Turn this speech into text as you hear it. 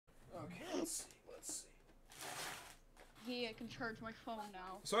can charge my phone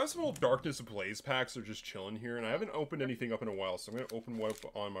now. So I have some old Darkness Ablaze packs that are just chilling here, and I haven't opened anything up in a while, so I'm going to open one up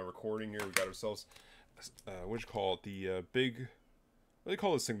on my recording here. We got ourselves, what do you call it, the big, what do they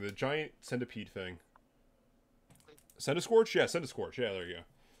call this thing, the giant centipede thing? Centiscorch? Yeah, Centiscorch, yeah, there you go.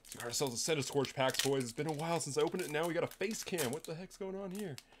 So we got ourselves a Centiscorch packs, boys. It's been a while since I opened it, and now we got a face cam. What the heck's going on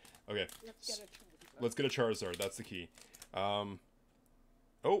here? Okay, let's get a Charizard, that's the key.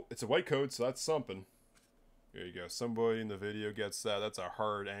 Oh, it's a white code, so that's something. There you go. Somebody in the video gets that. That's a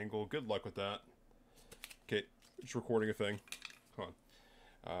hard angle. Good luck with that. Okay, just recording a thing. Come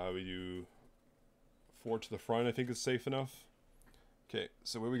on. We do 4 to the front, I think is safe enough. Okay,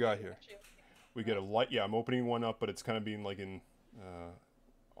 so what we got here? We get a light. Yeah, I'm opening one up, but it's kind of being like in,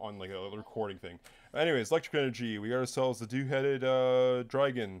 on like a recording thing. Anyways, electric energy. We got ourselves the two-headed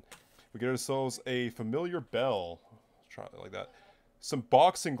dragon. We get ourselves a familiar bell. Let's try it like that. Some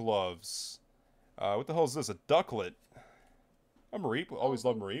boxing gloves. What the hell is this? A ducklet. A Mareep. We always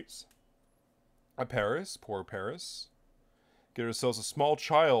love Mareeps. A Paris. Poor Paris. Get ourselves a small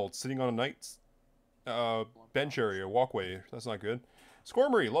child sitting on a nice bench area, walkway. That's not good.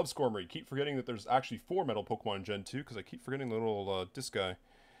 Squirmery. Love Squirmery. Keep forgetting that there's actually 4 metal Pokemon in Gen 2 because I keep forgetting the little disc guy.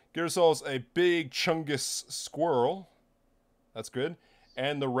 Get ourselves a big Chungus Squirrel. That's good.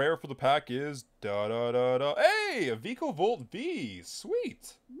 And the rare for the pack is Hey! A Vicovolt V.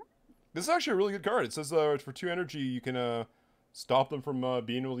 Sweet. This is actually a really good card. It says for 2 energy, you can stop them from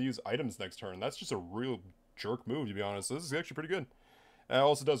being able to use items next turn. That's just a real jerk move, to be honest. So this is actually pretty good. It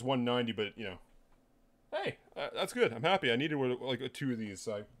also does 190, but, you know. Hey, that's good. I'm happy. I needed like 2 of these,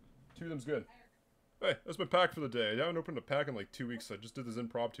 so 2 of them's good. Hey, that's my pack for the day. I haven't opened a pack in like 2 weeks, so I just did this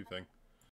impromptu thing.